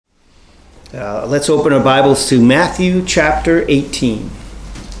Let's open our Bibles to Matthew chapter 18.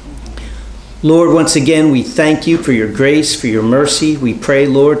 Lord, once again, we thank you for your grace, for your mercy. We pray,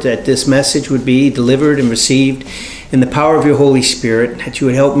 Lord, that this message would be delivered and received in the power of your Holy Spirit, that you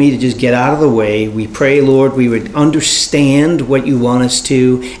would help me to just get out of the way. We pray, Lord, we would understand what you want us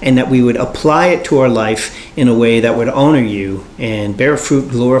to, and that we would apply it to our life in a way that would honor you and bear fruit,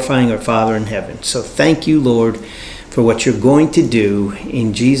 glorifying our Father in heaven. So thank you, Lord, for what you're going to do.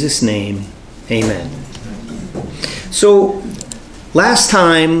 In Jesus' name, amen. So last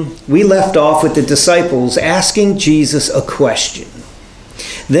time we left off with the disciples asking Jesus a question.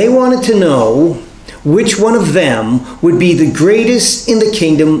 They wanted to know which one of them would be the greatest in the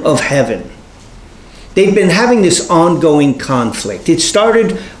kingdom of heaven. They've been having this ongoing conflict. It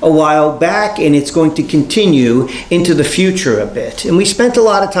started a while back and it's going to continue into the future a bit. And we spent a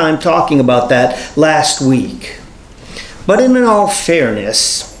lot of time talking about that last week. But in all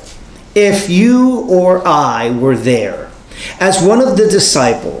fairness, if you or I were there as one of the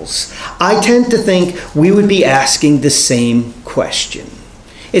disciples, I tend to think we would be asking the same question.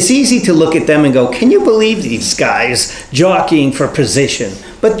 It's easy to look at them and go, can you believe these guys jockeying for position?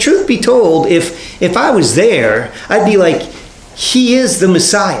 But truth be told, if I was there, I'd be like, he is the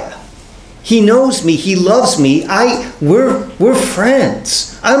Messiah. He knows me. He loves me. We're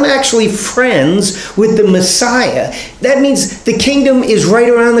friends. I'm actually friends with the Messiah. That means the kingdom is right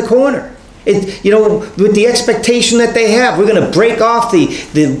around the corner. With the expectation that they have, we're going to break off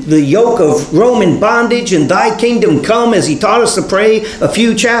the yoke of Roman bondage and thy kingdom come, as he taught us to pray a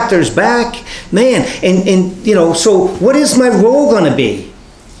few chapters back. Man, so what is my role going to be?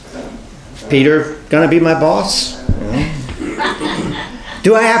 Peter going to be my boss?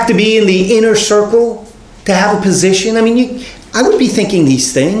 Do I have to be in the inner circle to have a position? I mean, I would be thinking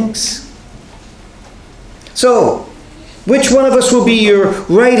these things. So, which one of us will be your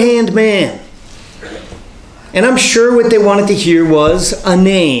right-hand man? And I'm sure what they wanted to hear was a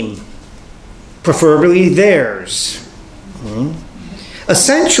name, preferably theirs.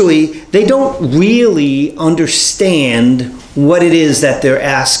 Essentially, they don't really understand what it is that they're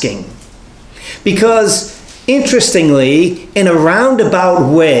asking. Because, interestingly, in a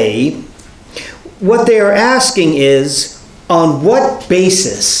roundabout way, what they are asking is, on what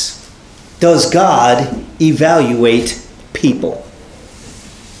basis does God evaluate people?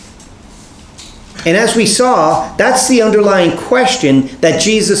 And as we saw, that's the underlying question that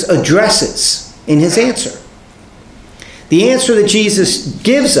Jesus addresses in his answer. The answer that Jesus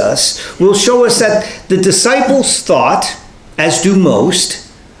gives us will show us that the disciples thought, as do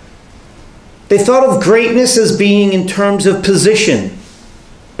most, they thought of greatness as being in terms of position,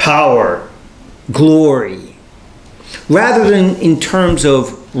 power, glory, rather than in terms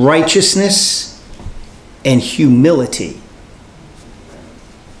of righteousness and humility.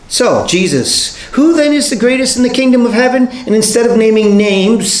 So, Jesus, who then is the greatest in the kingdom of heaven? And instead of naming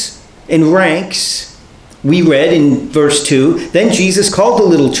names and ranks, we read in verse 2, then Jesus called the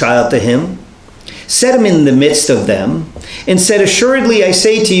little child to him, set him in the midst of them, and said, assuredly I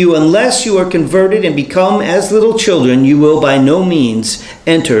say to you, unless you are converted and become as little children, you will by no means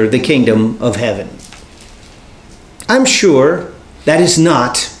enter the kingdom of heaven. I'm sure that is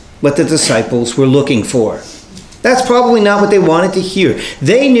not what the disciples were looking for. That's probably not what they wanted to hear.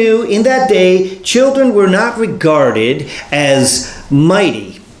 They knew in that day, children were not regarded as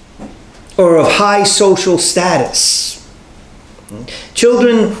mighty or of high social status.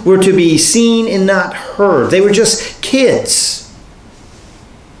 Children were to be seen and not heard. They were just kids.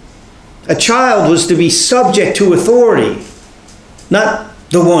 A child was to be subject to authority, not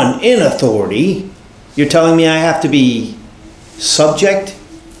the one in authority. You're telling me I have to be subject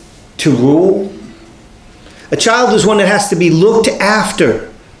to rule? A child is one that has to be looked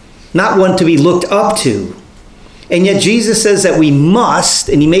after, not one to be looked up to. And yet Jesus says that we must,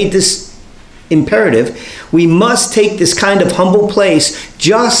 and he made this imperative, we must take this kind of humble place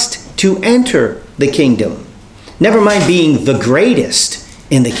just to enter the kingdom. Never mind being the greatest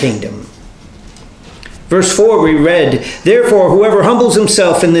in the kingdom. Verse 4 we read, therefore whoever humbles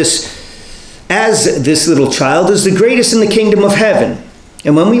himself as this little child is the greatest in the kingdom of heaven.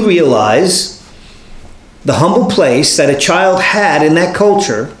 And when we realize the humble place that a child had in that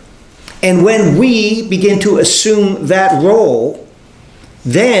culture, and when we begin to assume that role,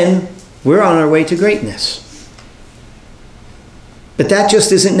 then we're on our way to greatness. But that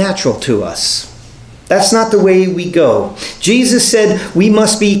just isn't natural to us. That's not the way we go. Jesus said we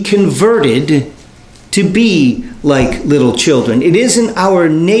must be converted to be like little children. It isn't our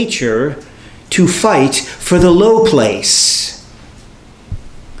nature to fight for the low place.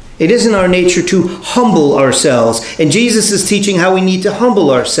 It isn't our nature to humble ourselves. And Jesus is teaching how we need to humble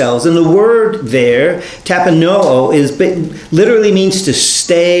ourselves. And the word there, tapanoo, literally means to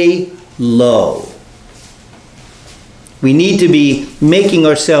stay low. We need to be making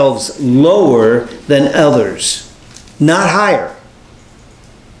ourselves lower than others, not higher.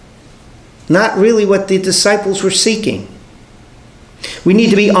 Not really what the disciples were seeking. We need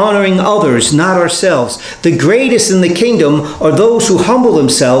to be honoring others, not ourselves. The greatest in the kingdom are those who humble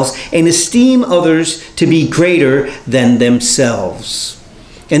themselves and esteem others to be greater than themselves.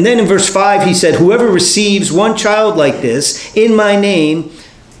 And then in verse 5 he said, whoever receives one child like this in my name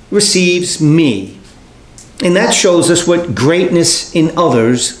receives me. And that shows us what greatness in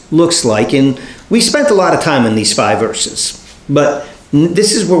others looks like. And we spent a lot of time in these 5 verses. But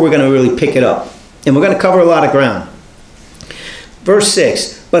this is where we're going to really pick it up. And we're going to cover a lot of ground. Verse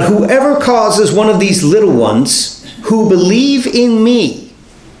 6, but whoever causes one of these little ones who believe in me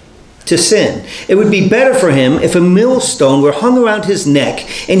to sin, it would be better for him if a millstone were hung around his neck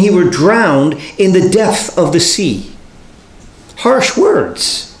and he were drowned in the depth of the sea. Harsh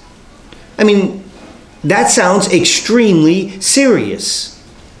words. I mean, that sounds extremely serious.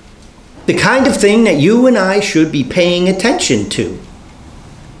 The kind of thing that you and I should be paying attention to.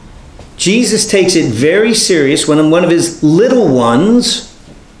 Jesus takes it very serious when one of his little ones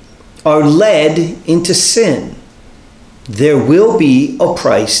are led into sin. There will be a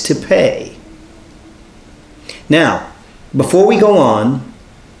price to pay. Now, before we go on,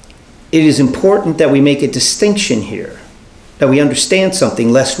 it is important that we make a distinction here, that we understand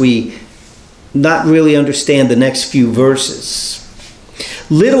something, lest we not really understand the next few verses.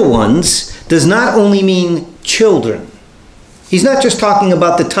 Little ones does not only mean children. He's not just talking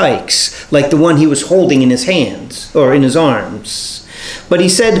about the tykes, like the one he was holding in his hands or in his arms. But he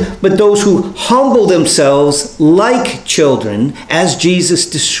said, but those who humble themselves like children, as Jesus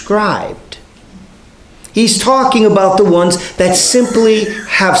described. He's talking about the ones that simply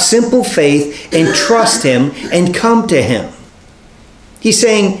have simple faith and trust him and come to him. He's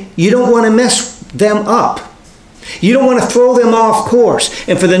saying, you don't want to mess them up. You don't want to throw them off course.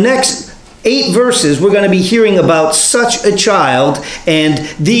 And for the next 8 verses, we're going to be hearing about such a child and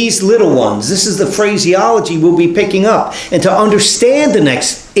these little ones. This is the phraseology we'll be picking up. And to understand the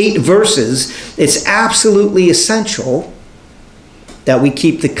next 8 verses, it's absolutely essential that we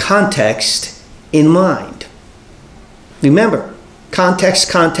keep the context in mind. Remember, context,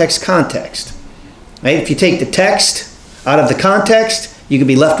 context, context. Right? If you take the text out of the context, you can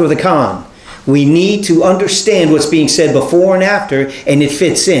be left with a con. We need to understand what's being said before and after, and it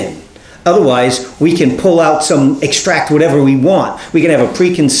fits in. Otherwise, we can pull out extract whatever we want. We can have a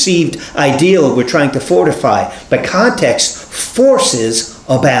preconceived ideal we're trying to fortify. But context forces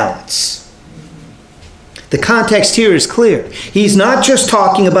a balance. The context here is clear. He's not just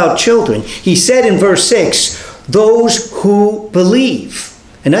talking about children. He said in verse 6, those who believe.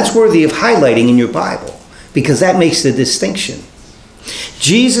 And that's worthy of highlighting in your Bible, because that makes the distinction.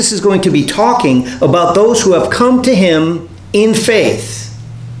 Jesus is going to be talking about those who have come to him in faith,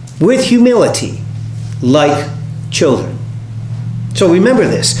 with humility, like children. So remember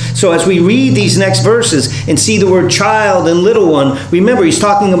this. So as we read these next verses and see the word child and little one, remember he's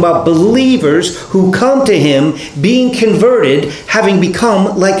talking about believers who come to him being converted, having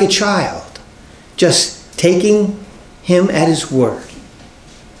become like a child. Just taking him at his word.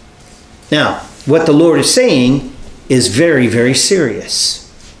 Now, what the Lord is saying is very, very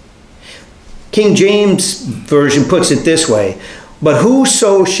serious. King James Version puts it this way, but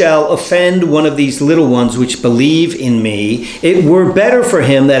whoso shall offend one of these little ones which believe in me, it were better for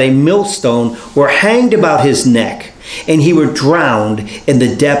him that a millstone were hanged about his neck, and he were drowned in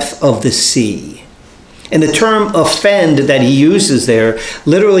the depth of the sea. And the term offend that he uses there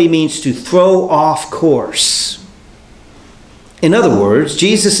literally means to throw off course. In other words,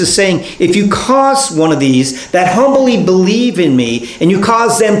 Jesus is saying, if you cause one of these that humbly believe in me and you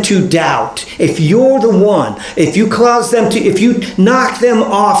cause them to doubt, if you're the one, if you knock them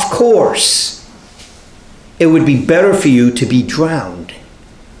off course, it would be better for you to be drowned.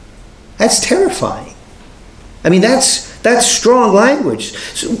 That's terrifying. I mean, that's strong language.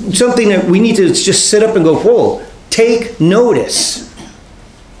 Something that we need to just sit up and go, whoa, take notice.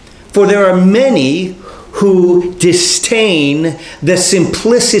 For there are many who disdain the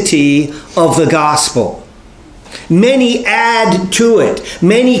simplicity of the gospel. Many add to it.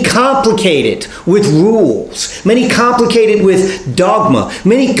 Many complicate it with rules. Many complicate it with dogma.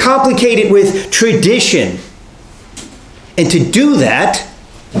 Many complicate it with tradition. And to do that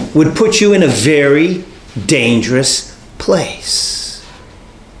would put you in a very dangerous place.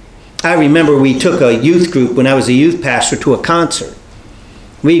 I remember we took a youth group when I was a youth pastor to a concert.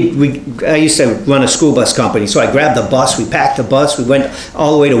 I used to run a school bus company, so I grabbed the bus, we packed the bus, we went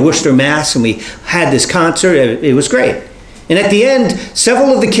all the way to Worcester, Mass, and we had this concert. It was great. And at the end,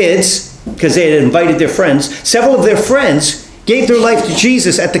 several of the kids, because they had invited their friends, several of their friends gave their life to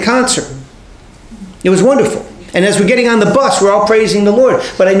Jesus at the concert. It was wonderful. And as we're getting on the bus, we're all praising the Lord.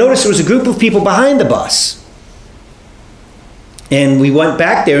 But I noticed there was a group of people behind the bus. And we went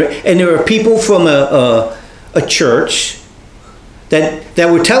back there, and there were people from a church that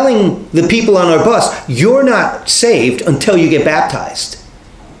were telling the people on our bus, you're not saved until you get baptized.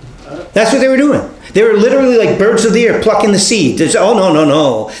 That's what they were doing. They were literally like birds of the air, plucking the seed. Oh, no, no,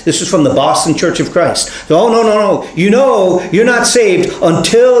 no. This is from the Boston Church of Christ. Oh, no, no, no. You know you're not saved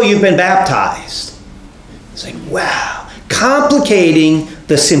until you've been baptized. It's like, wow. Complicating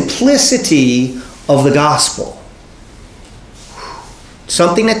the simplicity of the gospel.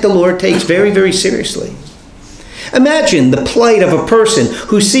 Something that the Lord takes very, very seriously. Imagine the plight of a person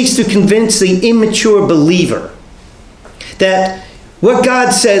who seeks to convince the immature believer that what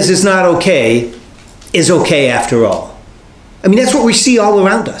God says is not okay is okay after all. I mean, that's what we see all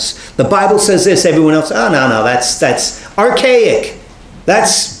around us. The Bible says this, everyone else, oh, no, that's archaic.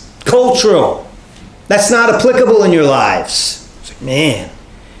 That's cultural. That's not applicable in your lives. It's like, man,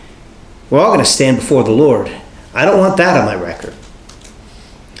 we're all going to stand before the Lord. I don't want that on my record.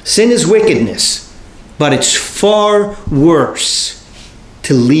 Sin is wickedness. But it's far worse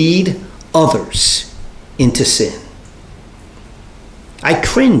to lead others into sin. I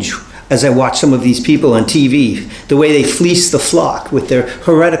cringe as I watch some of these people on TV, the way they fleece the flock with their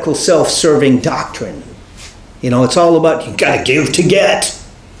heretical self-serving doctrine. You know, it's all about you got to give to get.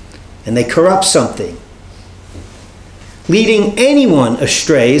 And they corrupt something. Leading anyone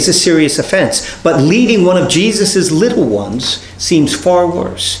astray is a serious offense, but leading one of Jesus's little ones seems far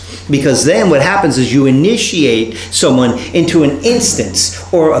worse. Because then what happens is you initiate someone into an instance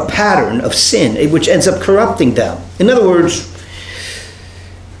or a pattern of sin, which ends up corrupting them. In other words,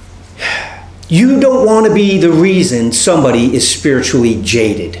 you don't want to be the reason somebody is spiritually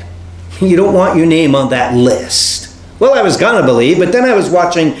jaded. You don't want your name on that list. Well, I was going to believe, but then I was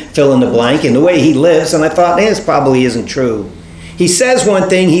watching fill in the blank and the way he lives, and I thought, this probably isn't true. He says one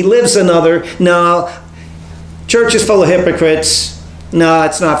thing, he lives another. No, church is full of hypocrites. No,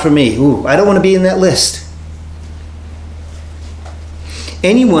 it's not for me. Ooh, I don't want to be in that list.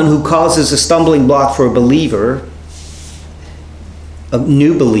 Anyone who causes a stumbling block for a believer, a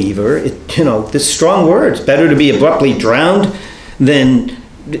new believer, this strong words, better to be abruptly drowned than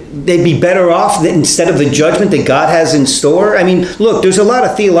they'd be better off instead of the judgment that God has in store. I mean, look, there's a lot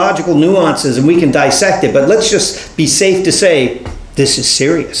of theological nuances and we can dissect it, but let's just be safe to say this is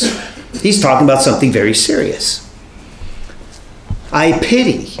serious. He's talking about something very serious. I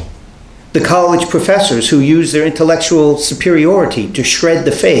pity the college professors who use their intellectual superiority to shred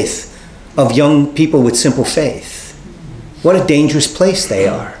the faith of young people with simple faith. What a dangerous place they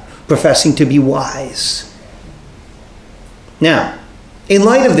are, professing to be wise. Now, in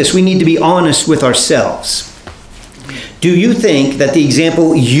light of this, we need to be honest with ourselves. Do you think that the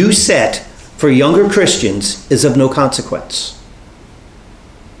example you set for younger Christians is of no consequence?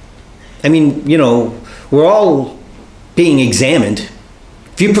 I mean, we're all being examined.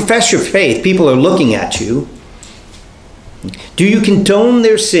 If you profess your faith, people are looking at you. Do you condone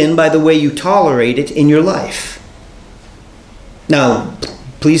their sin by the way you tolerate it in your life? Now,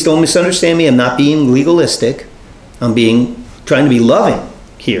 please don't misunderstand me. I'm not being legalistic. I'm trying to be loving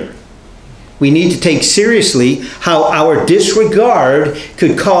here. We need to take seriously how our disregard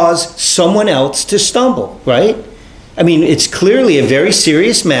could cause someone else to stumble, right? I mean, it's clearly a very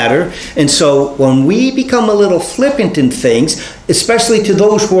serious matter. And so when we become a little flippant in things, especially to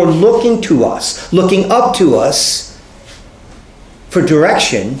those who are looking to us, looking up to us for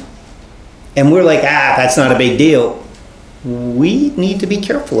direction, and we're like, that's not a big deal. We need to be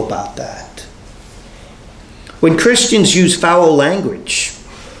careful about that. When Christians use foul language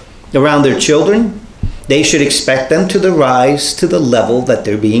around their children, they should expect them to rise to the level that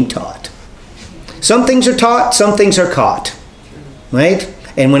they're being taught. Some things are taught, some things are caught, right?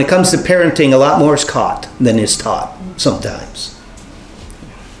 And when it comes to parenting, a lot more is caught than is taught sometimes.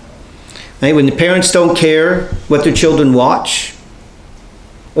 Right? When the parents don't care what their children watch,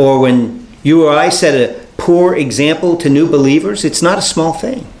 or when you or I set a poor example to new believers, it's not a small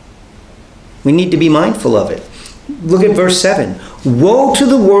thing. We need to be mindful of it. Look at verse 7. Woe to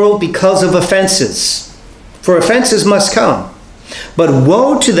the world because of offenses, for offenses must come. But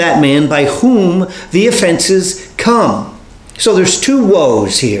woe to that man by whom the offenses come. So there's two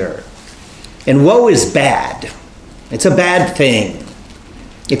woes here. And woe is bad. It's a bad thing.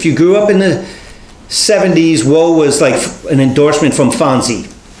 If you grew up in the 70s, woe was like an endorsement from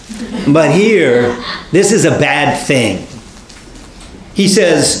Fonzie. But here, this is a bad thing. He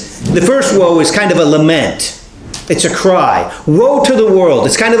says, the first woe is kind of a lament. It's a cry. Woe to the world.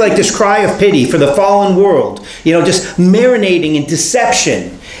 It's kind of like this cry of pity for the fallen world. You know, just marinating in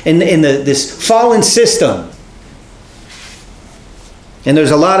deception in this fallen system. And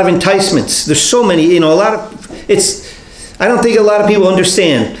there's a lot of enticements. There's so many, you know, I don't think a lot of people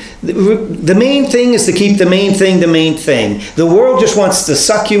understand. The main thing is to keep the main thing the main thing. The world just wants to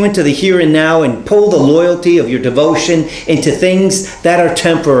suck you into the here and now and pull the loyalty of your devotion into things that are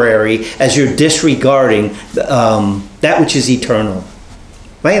temporary as you're disregarding that which is eternal.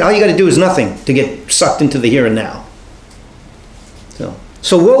 Right? All you got to do is nothing to get sucked into the here and now.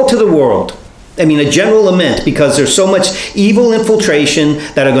 So woe to the world. I mean, a general lament, because there's so much evil infiltration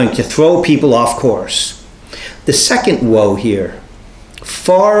that are going to throw people off course. The second woe here,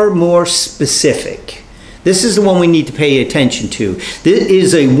 far more specific. This is the one we need to pay attention to. This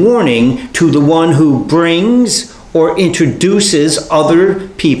is a warning to the one who brings or introduces other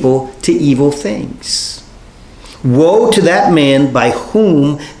people to evil things. Woe to that man by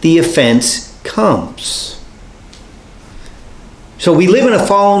whom the offense comes. So we live in a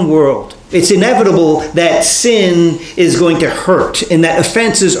fallen world. It's inevitable that sin is going to hurt and that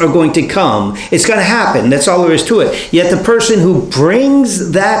offenses are going to come. It's going to happen. That's all there is to it. Yet the person who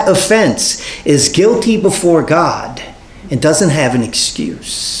brings that offense is guilty before God and doesn't have an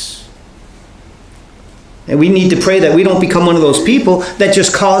excuse. And we need to pray that we don't become one of those people that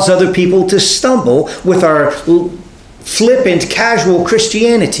just cause other people to stumble with our flippant, casual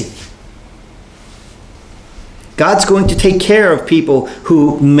Christianity. God's going to take care of people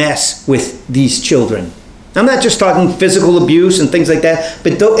who mess with these children. I'm not just talking physical abuse and things like that,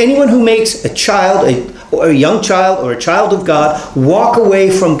 but anyone who makes a child, a young child or a child of God, walk away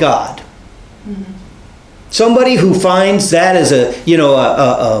from God. Mm-hmm. Somebody who finds that as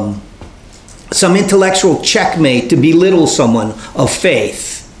some intellectual checkmate to belittle someone of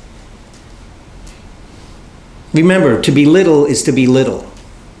faith. Remember, to belittle is to belittle.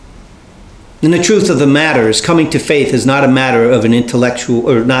 And the truth of the matter is, coming to faith is not a matter of intellectual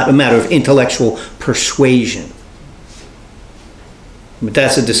persuasion. But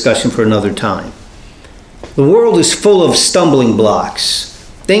that's a discussion for another time. The world is full of stumbling blocks,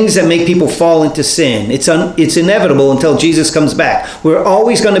 things that make people fall into sin. It's inevitable until Jesus comes back. We're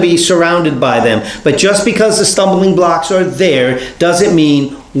always going to be surrounded by them. But just because the stumbling blocks are there doesn't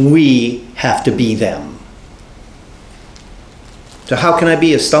mean we have to be them. So how can I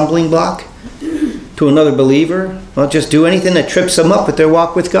be a stumbling block to another believer? Well, just do anything that trips them up with their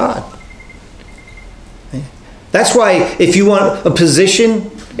walk with God. That's why if you want a position,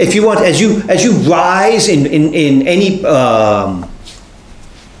 if you want, as you rise in any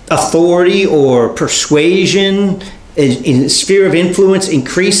authority or persuasion, in sphere of influence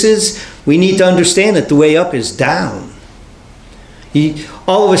increases, we need to understand that the way up is down.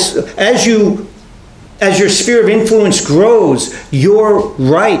 All of us, as your sphere of influence grows, your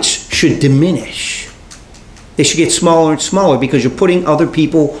rights should diminish. They should get smaller and smaller because you're putting other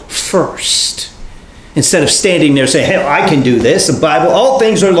people first. Instead of standing there saying, hey, I can do this, the Bible, all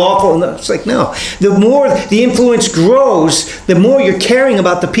things are lawful. It's like, no. The more the influence grows, the more you're caring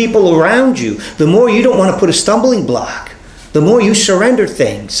about the people around you. The more you don't want to put a stumbling block. The more you surrender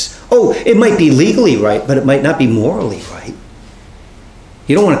things. Oh, it might be legally right, but it might not be morally right.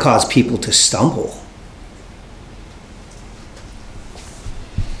 You don't want to cause people to stumble.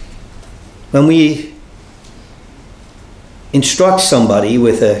 When we instruct somebody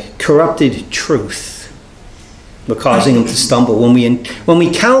with a corrupted truth, we're causing them to stumble. When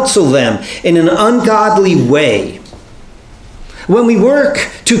we counsel them in an ungodly way, when we work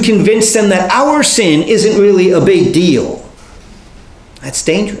to convince them that our sin isn't really a big deal, that's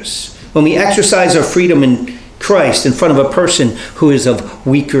dangerous. When we exercise our freedom in Christ in front of a person who is of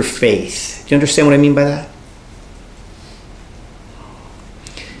weaker faith. Do you understand what I mean by that?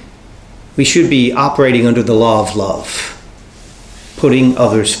 We should be operating under the law of love, putting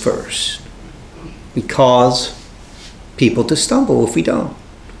others first. We cause people to stumble if we don't.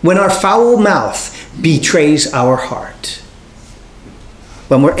 When our foul mouth betrays our heart,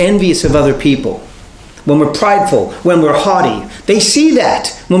 when we're envious of other people, when we're prideful, when we're haughty, they see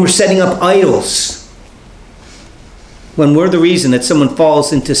that when we're setting up idols. When we're the reason that someone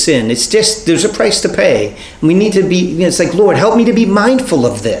falls into sin, it's just, there's a price to pay. And we need to be, it's like, Lord, help me to be mindful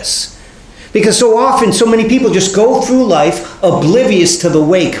of this. Because so often, so many people just go through life oblivious to the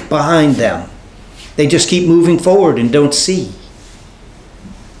wake behind them. They just keep moving forward and don't see.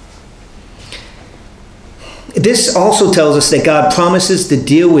 This also tells us that God promises to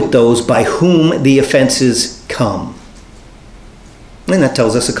deal with those by whom the offenses come. And that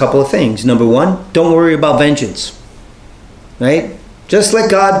tells us a couple of things. Number one, don't worry about vengeance. Right? Just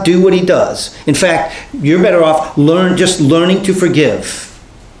let God do what he does. In fact, you're better off just learning to forgive.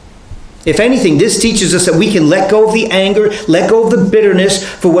 If anything, this teaches us that we can let go of the anger, let go of the bitterness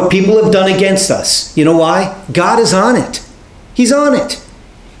for what people have done against us. You know why? God is on it. He's on it.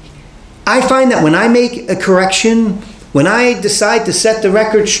 I find that when I make a correction, when I decide to set the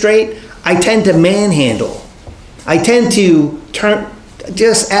record straight, I tend to manhandle. I tend to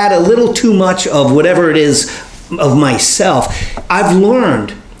just add a little too much of whatever it is of myself. I've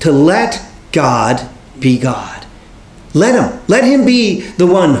learned to let God be God. Let him be the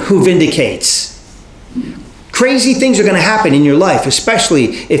one who vindicates. Crazy things are going to happen in your life, especially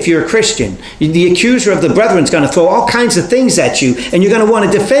if you're a Christian. The accuser of the brethren is going to throw all kinds of things at you, and you're going to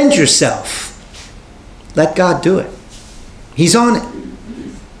want to defend yourself. Let God do it. He's on it.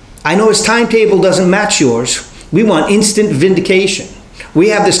 I know his timetable doesn't match yours. We want instant vindication. We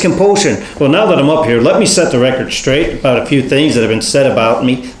have this compulsion. Well, now that I'm up here, let me set the record straight about a few things that have been said about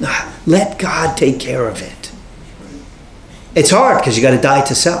me. Let God take care of it. It's hard because you got to die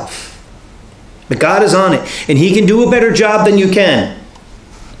to self. But God is on it, and he can do a better job than you can.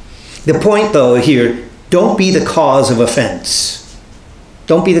 The point, though, here, don't be the cause of offense.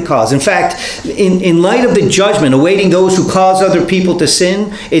 Don't be the cause. In fact, in light of the judgment awaiting those who cause other people to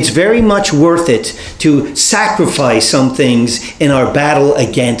sin, it's very much worth it to sacrifice some things in our battle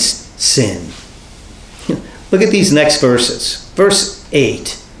against sin. Look at these next verses. Verse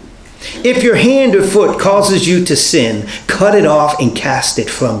 8. If your hand or foot causes you to sin, cut it off and cast it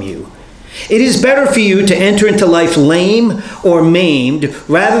from you. It is better for you to enter into life lame or maimed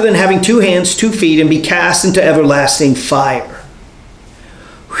rather than having 2 hands, 2 feet, and be cast into everlasting fire.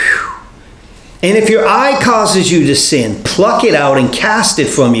 Whew. And if your eye causes you to sin, pluck it out and cast it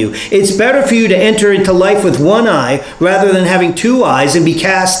from you. It's better for you to enter into life with 1 eye rather than having 2 eyes and be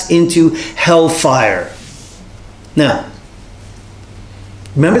cast into hellfire. Now,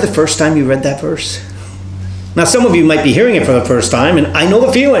 remember the first time you read that verse? Now, some of you might be hearing it for the first time, and I know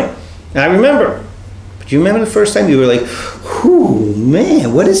the feeling. I remember. But you remember the first time you were like, whew,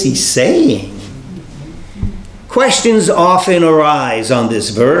 man, what is he saying? Questions often arise on this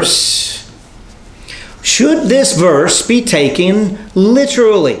verse. Should this verse be taken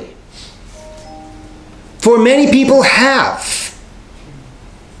literally? For many people have.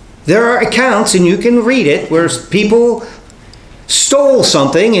 There are accounts, and you can read it, where people stole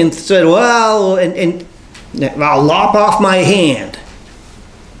something and said, well, and I'll lop off my hand.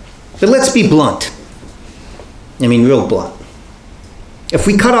 But let's be blunt. I mean, real blunt. If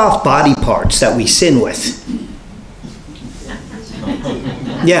we cut off body parts that we sin with,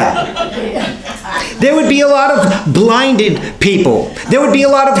 there would be a lot of blinded people. There would be a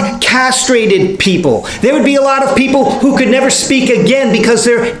lot of castrated people. There would be a lot of people who could never speak again because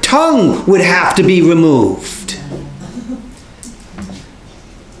their tongue would have to be removed.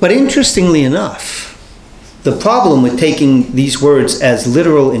 But interestingly enough, the problem with taking these words as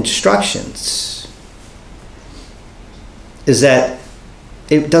literal instructions is that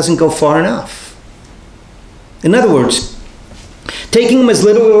it doesn't go far enough. In other words, taking them as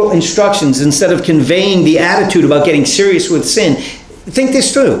literal instructions instead of conveying the attitude about getting serious with sin, think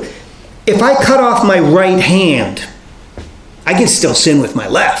this through. If I cut off my right hand, I can still sin with my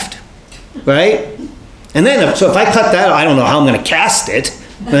left, right? And then, so if I cut that, I don't know how I'm going to cast it,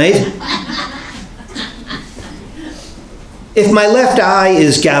 right? If my left eye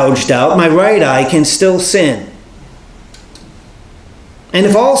is gouged out, my right eye can still sin. And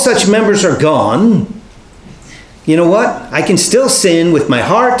if all such members are gone, you know what? I can still sin with my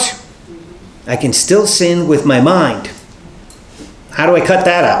heart. I can still sin with my mind. How do I cut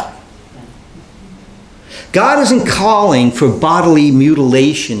that out? God isn't calling for bodily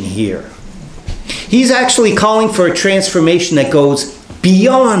mutilation here. He's actually calling for a transformation that goes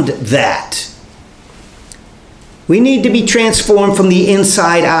beyond that. We need to be transformed from the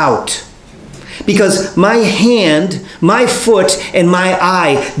inside out. Because my hand, my foot, and my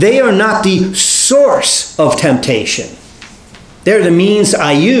eye, they are not the source of temptation. They're the means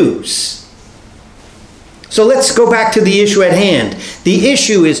I use. So let's go back to the issue at hand. The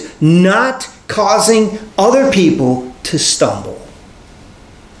issue is not causing other people to stumble.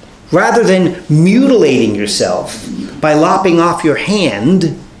 Rather than mutilating yourself by lopping off your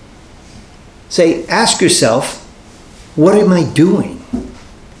hand, ask yourself, what am I doing?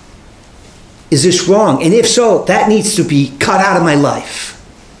 Is this wrong? And if so, that needs to be cut out of my life.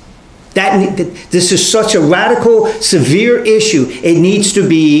 This is such a radical, severe issue. It needs to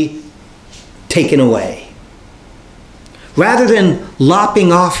be taken away. Rather than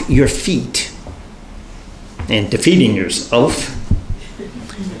lopping off your feet and defeating yourself,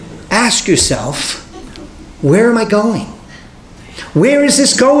 ask yourself, where am I going? Where is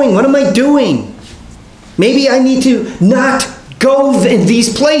this going? What am I doing? Maybe I need to not go in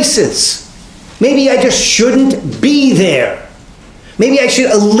these places. Maybe I just shouldn't be there. Maybe I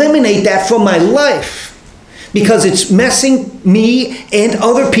should eliminate that from my life because it's messing me and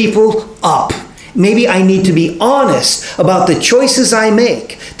other people up. Maybe I need to be honest about the choices I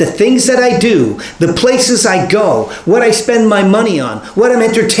make, the things that I do, the places I go, what I spend my money on, what I'm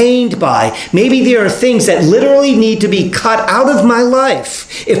entertained by. Maybe there are things that literally need to be cut out of my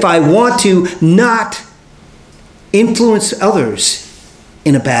life if I want to not influence others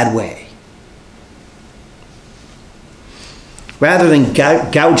in a bad way. Rather than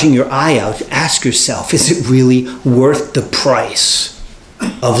gouging your eye out, ask yourself, is it really worth the price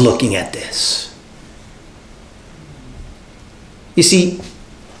of looking at this? You see,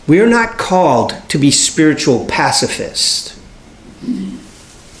 we are not called to be spiritual pacifists.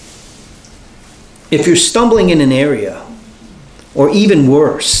 If you're stumbling in an area, or even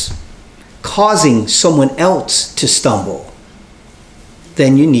worse, causing someone else to stumble,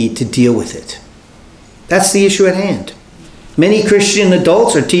 then you need to deal with it. That's the issue at hand. Many Christian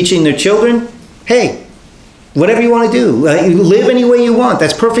adults are teaching their children, hey, whatever you want to do, live any way you want.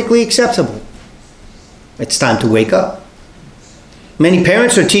 That's perfectly acceptable. It's time to wake up. Many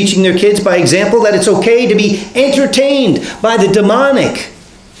parents are teaching their kids by example that it's okay to be entertained by the demonic.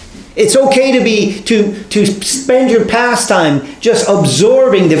 It's okay to spend your pastime just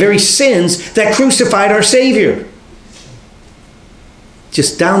absorbing the very sins that crucified our Savior.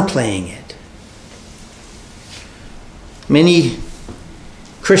 Just downplaying it. Many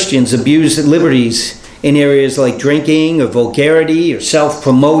Christians abuse liberties in areas like drinking or vulgarity or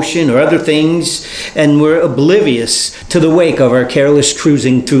self-promotion or other things, and we're oblivious to the wake of our careless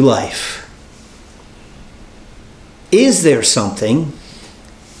cruising through life. Is there something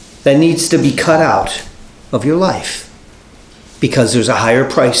that needs to be cut out of your life because there's a higher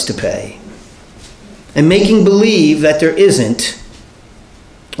price to pay? And making believe that there isn't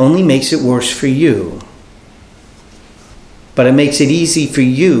only makes it worse for you. But it makes it easy for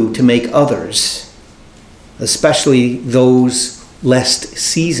you to make others, especially those less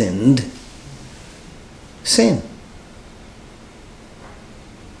seasoned, sin.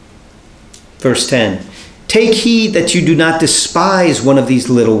 Verse 10, take heed that you do not despise one of these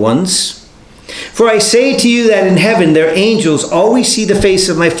little ones. For I say to you that in heaven their angels always see the face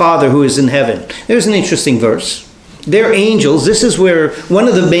of my Father who is in heaven. There's an interesting verse. They're angels. This is where one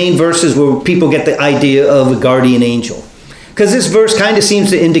of the main verses where people get the idea of a guardian angel. Because this verse kind of seems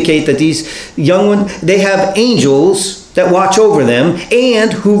to indicate that these young ones, they have angels that watch over them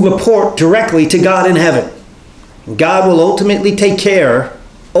and who report directly to God in heaven. God will ultimately take care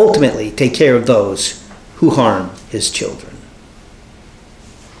of those who harm his children.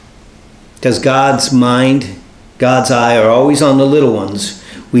 Because God's mind, God's eye are always on the little ones.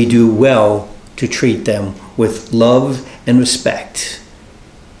 We do well to treat them with love and respect.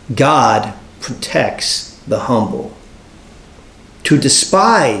 God protects the humble. To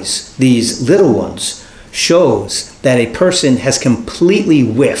despise these little ones shows that a person has completely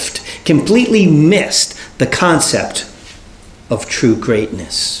missed the concept of true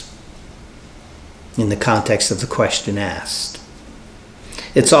greatness in the context of the question asked.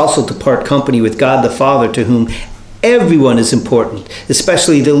 It's also to part company with God the Father, to whom everyone is important,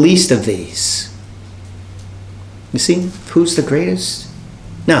 especially the least of these. You see, who's the greatest?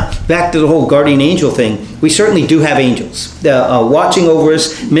 Now, back to the whole guardian angel thing. We certainly do have angels watching over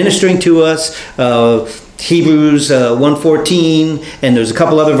us, ministering to us. Hebrews 1:14, and there's a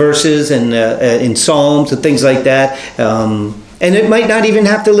couple other verses and in Psalms and things like that. And it might not even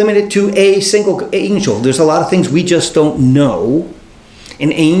have to limit it to a single angel. There's a lot of things we just don't know.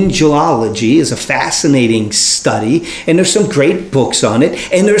 And angelology is a fascinating study, and there's some great books on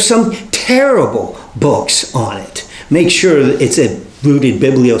it, and there's some terrible books on it. Make sure that it's rooted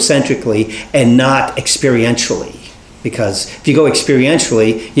bibliocentrically and not experientially. Because if you go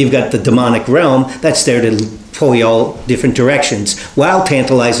experientially, you've got the demonic realm that's there to pull you all different directions while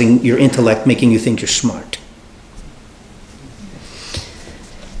tantalizing your intellect, making you think you're smart.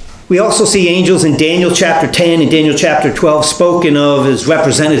 We also see angels in Daniel chapter 10 and Daniel chapter 12 spoken of as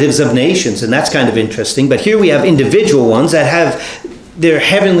representatives of nations, and that's kind of interesting. But here we have individual ones that have their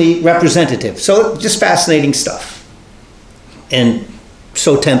heavenly representative. So just fascinating stuff. And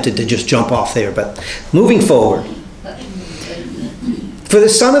so tempted to just jump off there, but moving forward. For the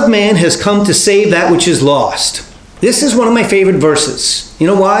Son of Man has come to save that which is lost. This is one of my favorite verses. You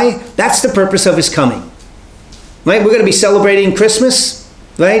know why? That's the purpose of his coming. Right? We're going to be celebrating Christmas,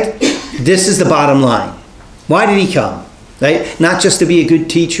 right? This is the bottom line. Why did he come? Right? Not just to be a good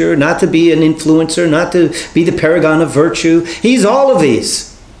teacher, not to be an influencer, not to be the paragon of virtue. He's all of these.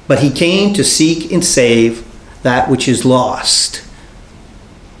 But he came to seek and save that which is lost.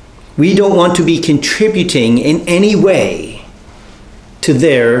 We don't want to be contributing in any way to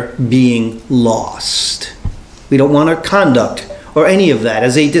their being lost. We don't want our conduct or any of that.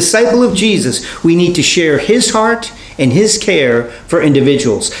 As a disciple of Jesus, we need to share his heart and his care for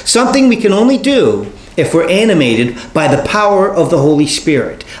individuals. Something we can only do if we're animated by the power of the Holy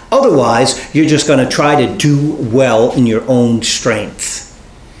Spirit. Otherwise, you're just going to try to do well in your own strength.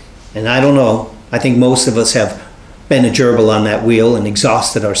 And I don't know, I think most of us have been a gerbil on that wheel and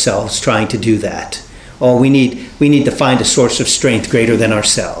exhausted ourselves trying to do that. Oh, we need to find a source of strength greater than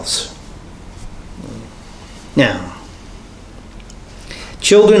ourselves. Now,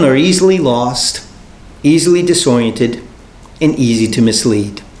 children are easily lost, easily disoriented, and easy to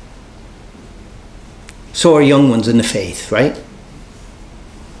mislead. So are young ones in the faith, right?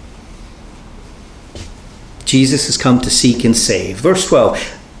 Jesus has come to seek and save. Verse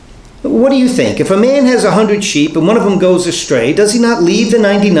 12. What do you think? If a man has 100 sheep and one of them goes astray, does he not leave the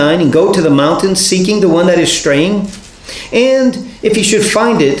 99 and go to the mountains seeking the one that is straying? And if he should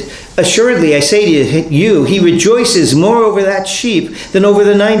find it, assuredly I say to you, he rejoices more over that sheep than over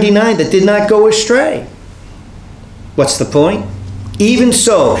the 99 that did not go astray. What's the point? Even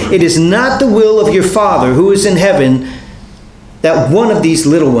so, it is not the will of your Father who is in heaven that one of these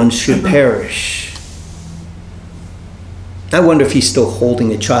little ones should perish. I wonder if he's still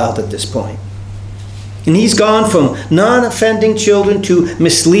holding a child at this point. And he's gone from non-offending children to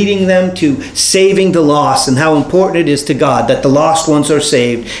misleading them to saving the lost, and how important it is to God that the lost ones are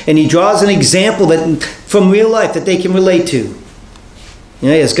saved. And he draws an example that from real life that they can relate to. You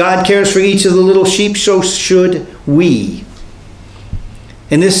know, as God cares for each of the little sheep, so should we.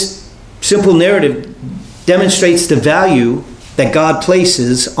 And this simple narrative demonstrates the value that God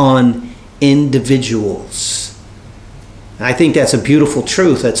places on individuals. I think that's a beautiful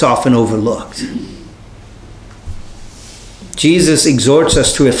truth that's often overlooked. Jesus exhorts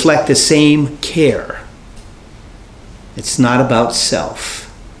us to reflect the same care. It's not about self.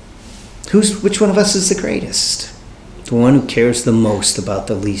 Which one of us is the greatest? The one who cares the most about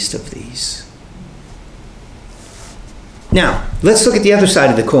the least of these. Now, let's look at the other side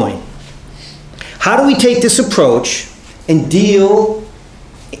of the coin. How do we take this approach and deal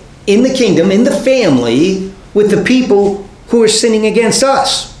in the kingdom, in the family, with the people who are sinning against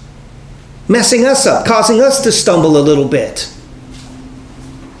us, messing us up, causing us to stumble a little bit?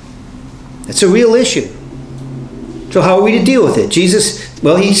 It's a real issue. So how are we to deal with it? Jesus,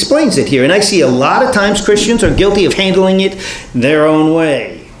 well, he explains it here. And I see a lot of times Christians are guilty of handling it their own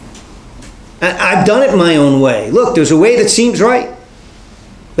way. I've done it my own way. Look, there's a way that seems right,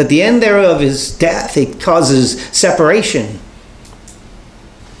 but the end thereof is death. It causes separation.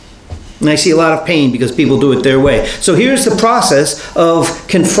 And I see a lot of pain because people do it their way. So here's the process of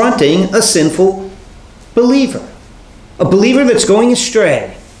confronting a sinful believer. A believer that's going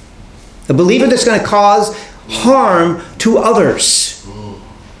astray. A believer that's going to cause harm to others.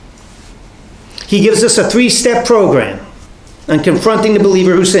 He gives us a 3-step program on confronting the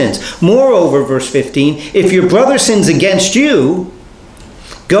believer who sins. Moreover, verse 15, if your brother sins against you,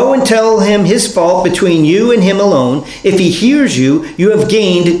 go and tell him his fault between you and him alone. If he hears you, you have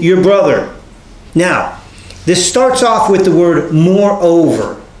gained your brother. Now, this starts off with the word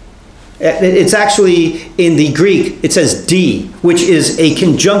moreover. It's actually in the Greek, it says D, which is a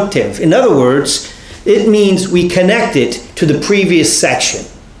conjunctive. In other words, it means we connect it to the previous section.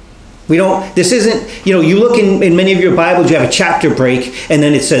 We don't, this isn't, you know, you look in many of your Bibles, you have a chapter break, and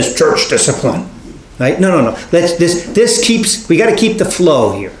then it says church discipline. Right? No. This keeps, we got to keep the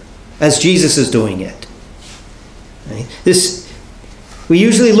flow here, as Jesus is doing it. Right? We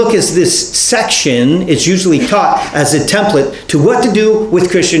usually look at this section, it's usually taught as a template to what to do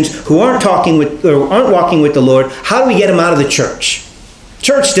with Christians who aren't walking with the Lord. How do we get them out of the church?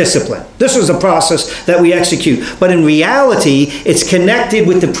 Church discipline. This is a process that we execute. But in reality, it's connected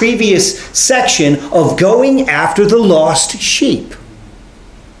with the previous section of going after the lost sheep.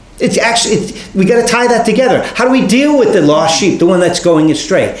 It's actually, we got to tie that together. How do we deal with the lost sheep, the one that's going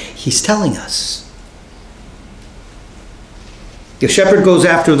astray? He's telling us. The shepherd goes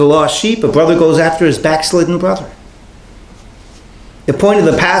after the lost sheep. A brother goes after his backslidden brother. The point of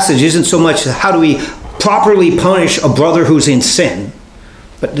the passage isn't so much how do we properly punish a brother who's in sin,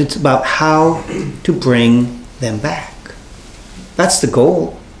 but it's about how to bring them back. That's the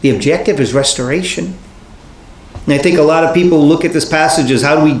goal. The objective is restoration. And I think a lot of people look at this passage as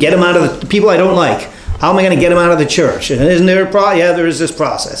how do we get them out of the people I don't like? How am I going to get them out of the church? And isn't there a process? Yeah, there is this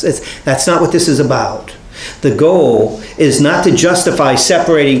process. That's not what this is about. The goal is not to justify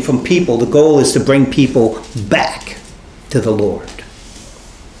separating from people. The goal is to bring people back to the Lord.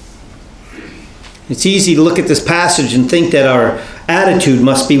 It's easy to look at this passage and think that our attitude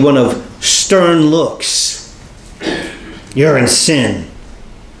must be one of stern looks. You're in sin.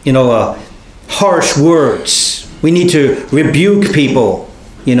 Harsh words. We need to rebuke people.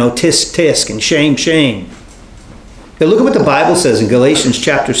 Tisk, tisk, and shame, shame. But look at what the Bible says in Galatians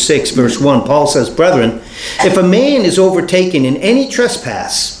chapter 6, verse 1. Paul says, "Brethren, if a man is overtaken in any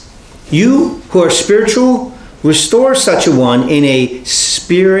trespass, you who are spiritual, restore such a one in a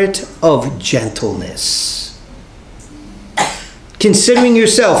spirit of gentleness, considering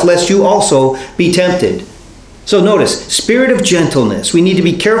yourself, lest you also be tempted." So notice, spirit of gentleness. We need to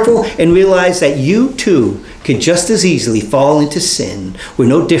be careful and realize that you too could just as easily fall into sin. We're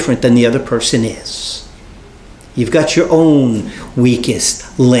no different than the other person is. You've got your own weakest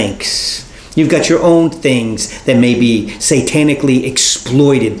links. You've got your own things that may be satanically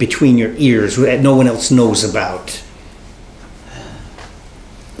exploited between your ears that no one else knows about.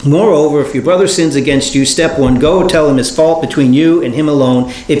 Moreover, if your brother sins against you, step 1, go tell him his fault between you and him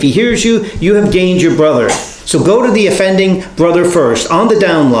alone. If he hears you, you have gained your brother. So go to the offending brother first, on the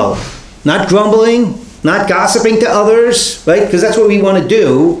down low. Not grumbling, not gossiping to others, right? Because that's what we want to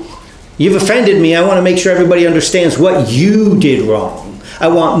do. You've offended me. I want to make sure everybody understands what you did wrong. I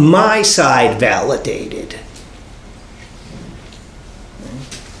want my side validated.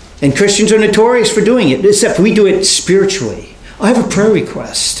 And Christians are notorious for doing it, except we do it spiritually. I have a prayer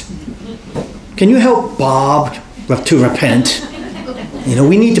request. Can you help Bob to repent?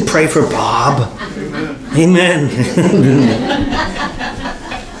 We need to pray for Bob. Amen.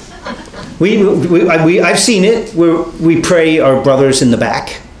 I've seen it where we pray our brothers in the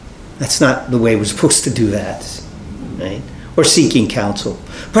back. That's not the way we're supposed to do that, right? Or seeking counsel.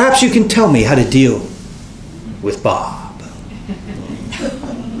 Perhaps you can tell me how to deal with Bob.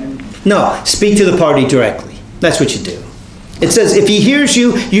 No, speak to the party directly. That's what you do. It says, if he hears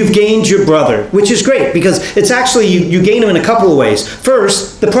you, you've gained your brother, which is great because it's actually, you gain him in a couple of ways.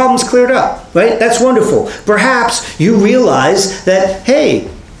 First, the problem's cleared up, right? That's wonderful. Perhaps you realize that, hey,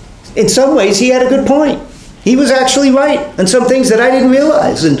 in some ways he had a good point. He was actually right on some things that I didn't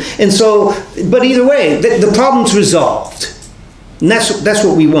realize. And so, but either way, the problem's resolved. And that's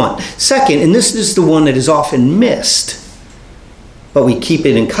what we want. Second, and this is the one that is often missed, but we keep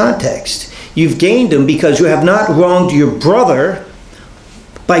it in context. You've gained him because you have not wronged your brother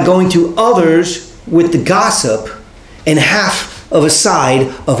by going to others with the gossip and half of a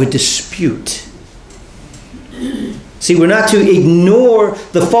side of a dispute. See, we're not to ignore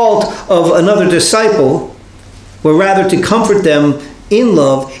the fault of another disciple. We're rather to comfort them in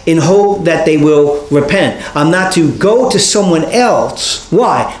love in hope that they will repent. I'm not to go to someone else.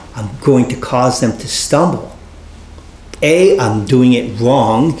 Why? I'm going to cause them to stumble. A, I'm doing it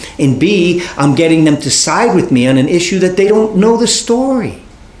wrong. And B, I'm getting them to side with me on an issue that they don't know the story.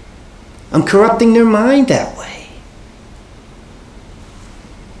 I'm corrupting their mind that way.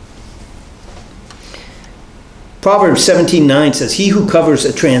 Proverbs 17:9 says, he who covers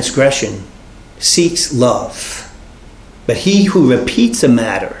a transgression seeks love, but he who repeats a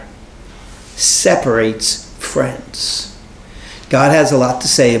matter separates friends. God has a lot to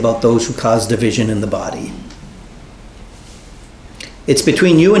say about those who cause division in the body. It's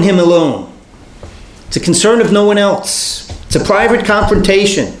between you and him alone. It's a concern of no one else. It's a private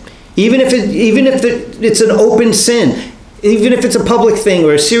confrontation. Even if it's an open sin, even if it's a public thing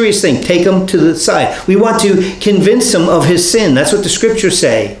or a serious thing, take him to the side. We want to convince him of his sin. That's what the scriptures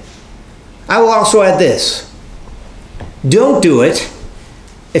say. I will also add this. Don't do it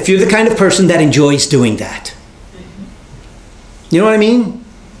if you're the kind of person that enjoys doing that. You know what I mean?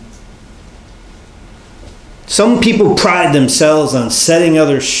 Some people pride themselves on setting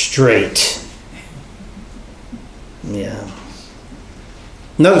others straight. Yeah.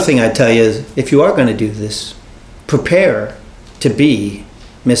 Another thing I'd tell you is, if you are going to do this, prepare to be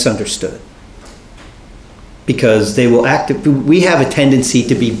misunderstood. Because they will we have a tendency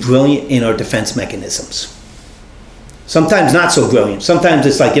to be brilliant in our defense mechanisms. Sometimes not so brilliant. Sometimes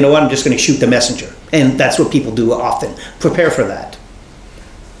it's like, you know what, I'm just going to shoot the messenger. And that's what people do often. Prepare for that.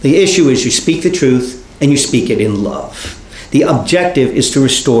 The issue is you speak the truth and you speak it in love. The objective is to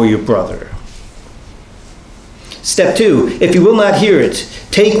restore your brother. Step 2, if you will not hear it,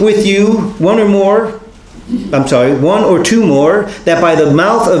 take with you one or two more, that by the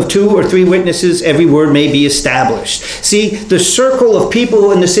mouth of 2 or 3 witnesses every word may be established. See, the circle of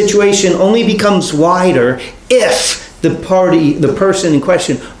people in the situation only becomes wider if the person in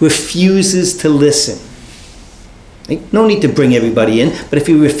question refuses to listen. Right? No need to bring everybody in, but if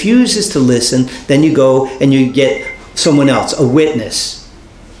he refuses to listen, then you go and you get someone else, a witness.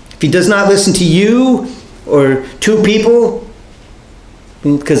 If he does not listen to you or two people,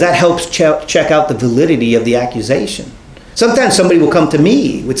 because that helps check out the validity of the accusation. Sometimes somebody will come to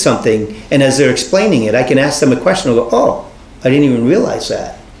me with something, and as they're explaining it, I can ask them a question and go, oh, I didn't even realize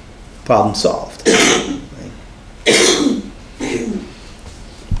that. Problem solved.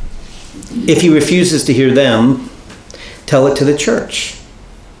 If he refuses to hear them, tell it to the church.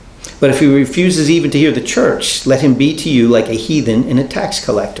 But if he refuses even to hear the church, let him be to you like a heathen and a tax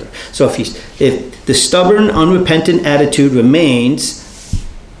collector. So if the stubborn, unrepentant attitude remains,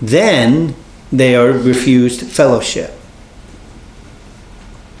 then they are refused fellowship.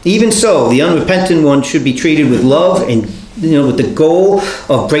 Even so, the unrepentant one should be treated with love and with the goal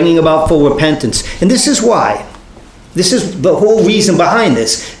of bringing about full repentance. And this is why. This is the whole reason behind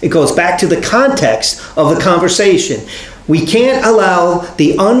this. It goes back to the context of the conversation. We can't allow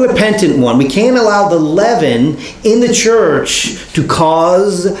the unrepentant one, we can't allow the leaven in the church to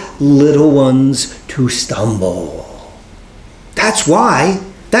cause little ones to stumble. That's why.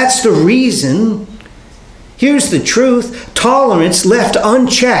 That's the reason. Here's the truth. Tolerance left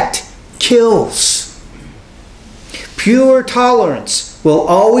unchecked kills. Pure tolerance will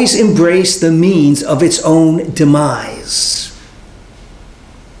always embrace the means of its own demise.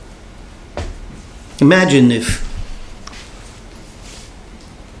 Imagine if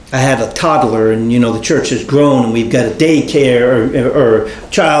I had a toddler and the church has grown and we've got a daycare or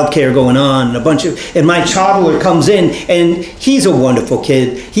child care going on and and my toddler comes in and he's a wonderful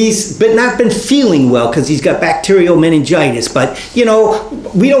kid. He's not been feeling well because he's got bacterial meningitis, but we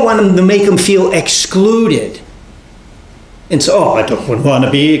don't want him to make him feel excluded. And so, I don't want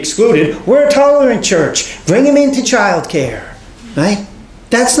to be excluded. We're a tolerant church. Bring him into child care, right?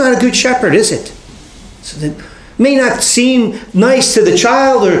 That's not a good shepherd, is it? So that may not seem nice to the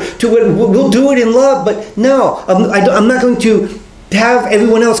child or to we'll do it in love, but no, I'm not going to have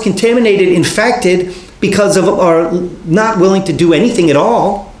everyone else contaminated, infected because of our not willing to do anything at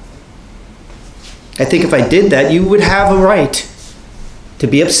all. I think if I did that, you would have a right to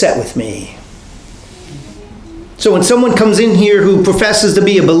be upset with me. So when someone comes in here who professes to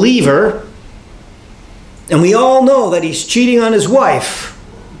be a believer, and we all know that he's cheating on his wife,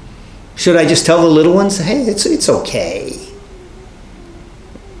 should I just tell the little ones, hey, it's okay?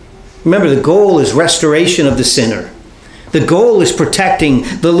 Remember, the goal is restoration of the sinner. The goal is protecting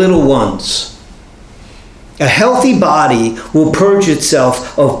the little ones. A healthy body will purge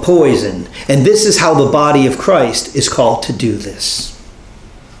itself of poison, and this is how the body of Christ is called to do this.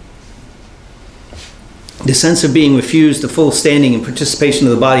 The sense of being refused the full standing and participation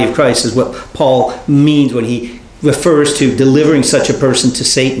of the body of Christ is what Paul means when he refers to delivering such a person to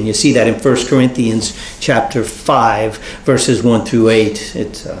Satan. You see that in 1 Corinthians chapter 5, verses 1 through 8.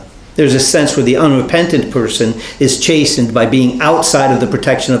 There's a sense where the unrepentant person is chastened by being outside of the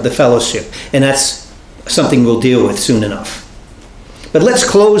protection of the fellowship. And that's something we'll deal with soon enough. But let's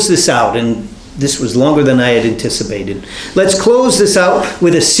close this out. And this was longer than I had anticipated. Let's close this out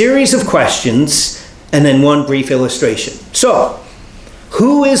with a series of questions and then one brief illustration. So,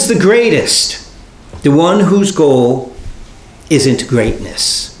 who is the greatest? The one whose goal isn't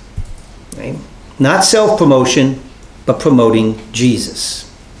greatness. Right? Not self-promotion, but promoting Jesus.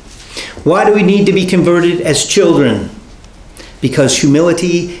 Why do we need to be converted as children? Because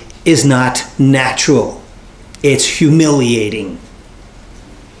humility is not natural. It's humiliating.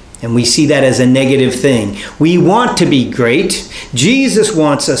 And we see that as a negative thing. We want to be great. Jesus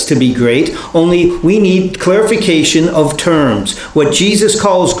wants us to be great, only we need clarification of terms. What Jesus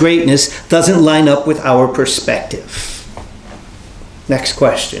calls greatness doesn't line up with our perspective. Next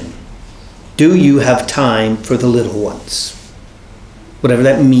question. Do you have time for the little ones? Whatever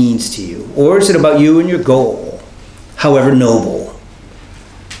that means to you. Or is it about you and your goal, however noble?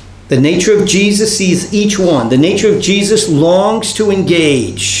 The nature of Jesus sees each one. The nature of Jesus longs to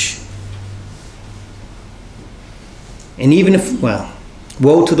engage. And even if,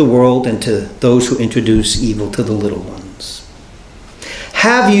 woe to the world and to those who introduce evil to the little ones.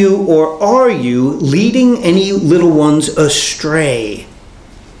 Have you or are you leading any little ones astray?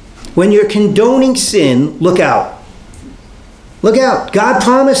 When you're condoning sin, look out. Look out. God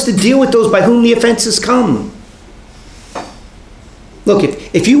promised to deal with those by whom the offenses come. Look,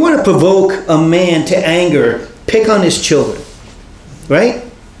 if you want to provoke a man to anger, pick on his children, right?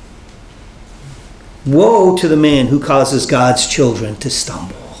 Woe to the man who causes God's children to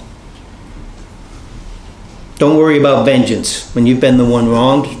stumble. Don't worry about vengeance when you've been the one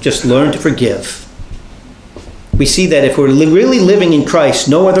wronged. Just learn to forgive. We see that if we're really living in Christ,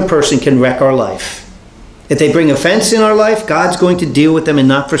 no other person can wreck our life. If they bring offense in our life, God's going to deal with them and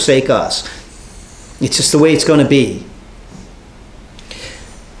not forsake us. It's just the way it's going to be.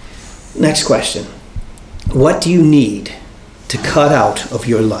 Next question. What do you need to cut out of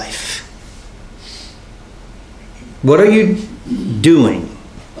your life? What are you doing?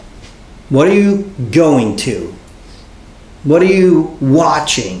 What are you going to? What are you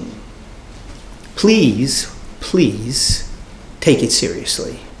watching? Please, please take it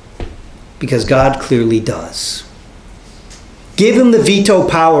seriously. Because God clearly does. Give him the veto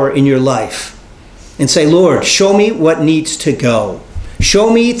power in your life. And say, Lord, show me what needs to go.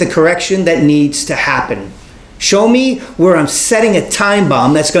 Show me the correction that needs to happen. Show me where I'm setting a time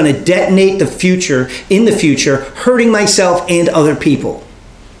bomb that's going to detonate in the future, hurting myself and other people.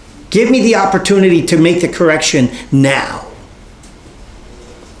 Give me the opportunity to make the correction now.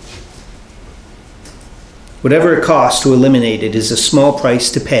 Whatever it costs to eliminate it is a small price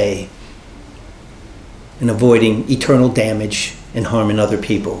to pay in avoiding eternal damage and harming other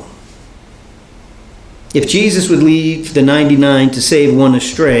people. If Jesus would leave the 99 to save one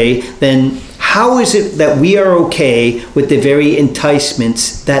astray, then how is it that we are okay with the very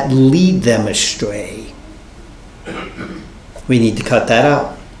enticements that lead them astray? We need to cut that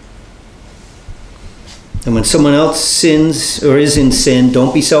out. And when someone else sins or is in sin,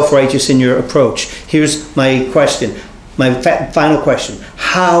 don't be self-righteous in your approach. Here's my question, my final question.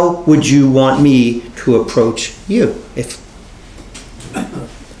 How would you want me to approach you?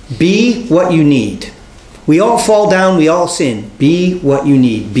 Be what you need. We all fall down, we all sin. Be what you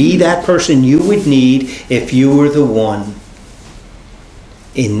need. Be that person you would need if you were the one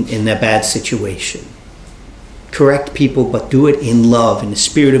in a bad situation. Correct people, but do it in love, in the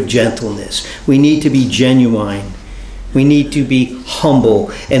spirit of gentleness. We need to be genuine. We need to be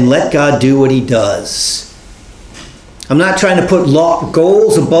humble and let God do what he does. I'm not trying to put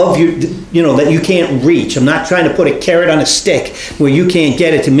goals above you, that you can't reach. I'm not trying to put a carrot on a stick where you can't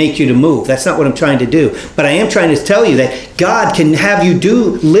get it to make you to move. That's not what I'm trying to do. But I am trying to tell you that God can have you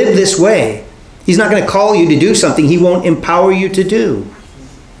live this way. He's not going to call you to do something he won't empower you to do.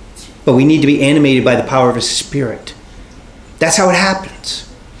 But we need to be animated by the power of his Spirit. That's how it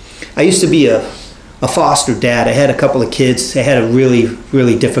happens. I used to be a foster dad. I had a couple of kids. They had a really,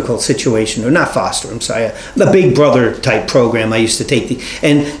 really difficult situation. Or not foster, I'm sorry. The Big Brother type program I used to take.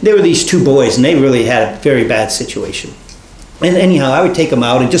 And there were these two boys, and they really had a very bad situation. And anyhow, I would take them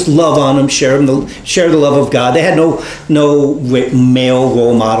out and just love on them, share the love of God. They had no male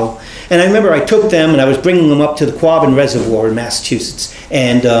role model. And I remember I took them and I was bringing them up to the Quabbin Reservoir in Massachusetts.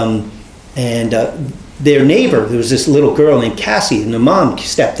 And their neighbor, there was this little girl named Cassie, and the mom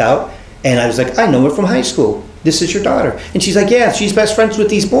stepped out. And I was like, I know her from high school. This is your daughter. And she's like, yeah, she's best friends with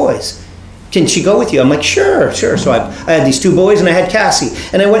these boys. Can she go with you? I'm like, sure. So I had these two boys and I had Cassie.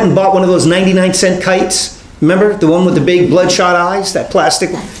 And I went and bought one of those 99-cent kites. Remember? The one with the big bloodshot eyes? That plastic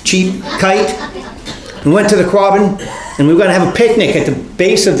cheap kite? We went to the Quabbin and we were going to have a picnic at the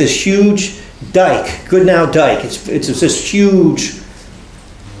base of this huge dike, Goodnow Dike. It's this huge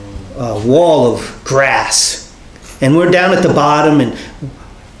wall of grass. And we're down at the bottom, and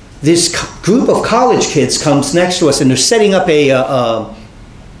this group of college kids comes next to us, and they're setting up I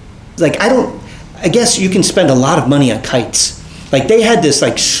guess you can spend a lot of money on kites. Like they had this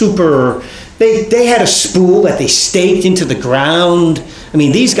they had a spool that they staked into the ground. I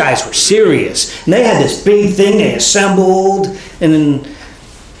mean, these guys were serious. And they had this big thing they assembled. And then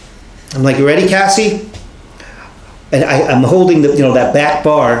I'm like, you ready, Cassie? And I'm holding that back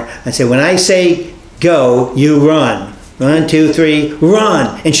bar. I say, when I say go, you run. 1, 2, 3,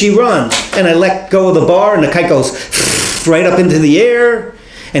 run. And she runs. And I let go of the bar, and the kite goes right up into the air.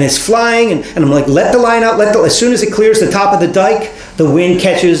 And it's flying. And I'm like, let the line out. As soon as it clears the top of the dike, the wind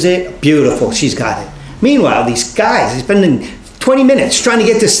catches it. Beautiful. She's got it. Meanwhile, these guys are spending 20 minutes trying to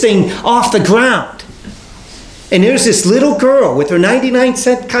get this thing off the ground. And there's this little girl with her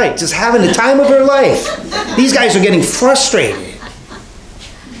 99-cent kite just having the time of her life. These guys are getting frustrated.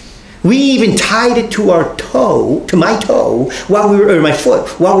 We even tied it to my toe, or my foot,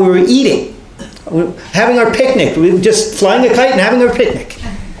 while we were eating. Having our picnic. We were just flying a kite and having our picnic.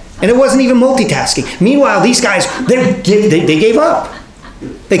 And it wasn't even multitasking. Meanwhile, these guys, they gave up.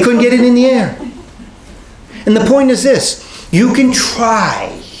 They couldn't get it in the air. And the point is this. You can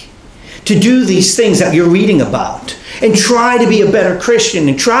try to do these things that you're reading about. And try to be a better Christian.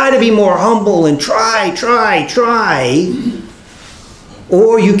 And try to be more humble. And try.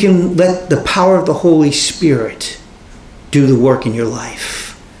 Or you can let the power of the Holy Spirit do the work in your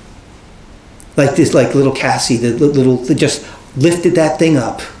life. Like little Cassie, that just lifted that thing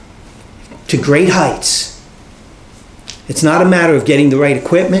up to great heights. It's not a matter of getting the right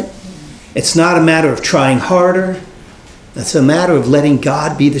equipment. It's not a matter of trying harder. It's a matter of letting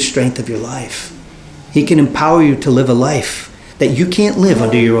God be the strength of your life. He can empower you to live a life that you can't live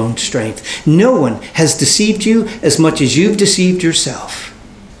under your own strength. No one has deceived you as much as you've deceived yourself.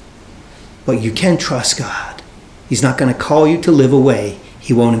 But you can trust God. He's not going to call you to live a way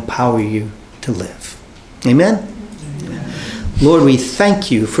He won't empower you to live. Amen? Amen. Lord, we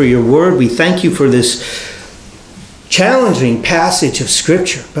thank you for your word. We thank you for this challenging passage of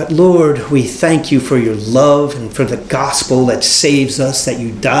Scripture. But Lord, we thank you for your love and for the gospel that saves us, that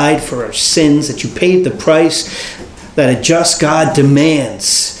you died for our sins, that you paid the price that a just God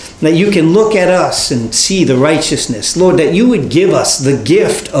demands, that you can look at us and see the righteousness. Lord, that you would give us the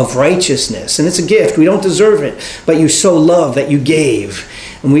gift of righteousness. And it's a gift. We don't deserve it, but you so love that you gave.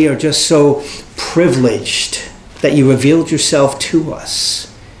 And we are just so privileged that you revealed yourself to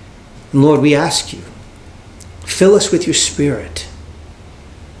us. And Lord, we ask you, fill us with your Spirit.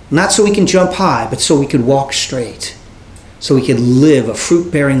 Not so we can jump high, but so we could walk straight. So we could live a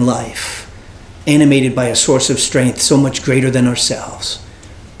fruit-bearing life, animated by a source of strength so much greater than ourselves.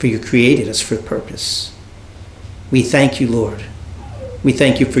 For you created us for a purpose. We thank you, Lord. We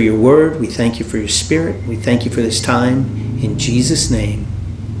thank you for your word. We thank you for your Spirit. We thank you for this time. In Jesus' name,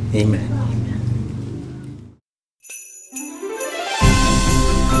 amen.